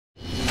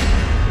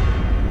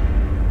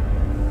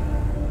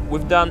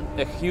We've done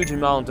a huge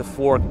amount of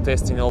work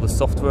testing all the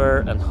software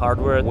and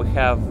hardware. We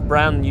have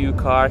brand new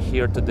car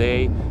here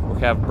today. We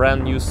have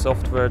brand new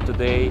software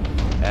today,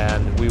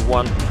 and we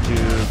want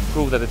to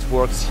prove that it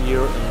works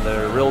here in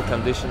the real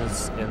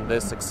conditions in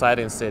this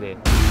exciting city.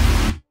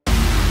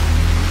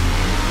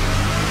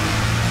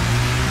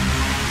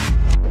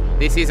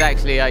 This is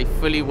actually a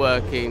fully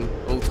working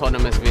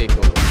autonomous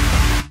vehicle.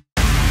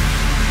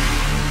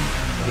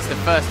 It's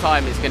the first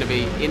time it's going to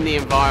be in the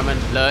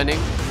environment, learning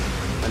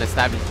and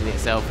establishing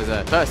itself as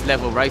a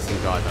first-level racing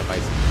driver,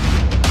 basically.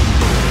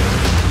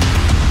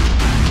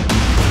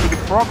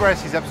 The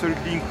progress is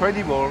absolutely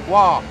incredible.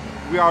 Wow,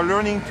 we are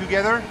learning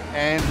together,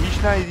 and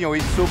Michelin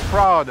is so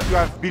proud to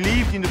have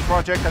believed in the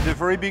project at the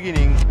very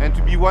beginning and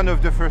to be one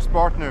of the first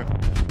partners.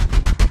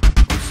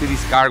 To see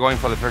this car going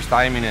for the first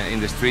time in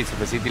the streets of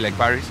a city like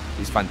Paris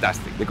is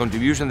fantastic. The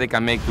contribution they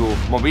can make to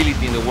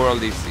mobility in the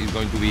world is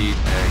going to be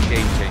a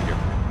game changer.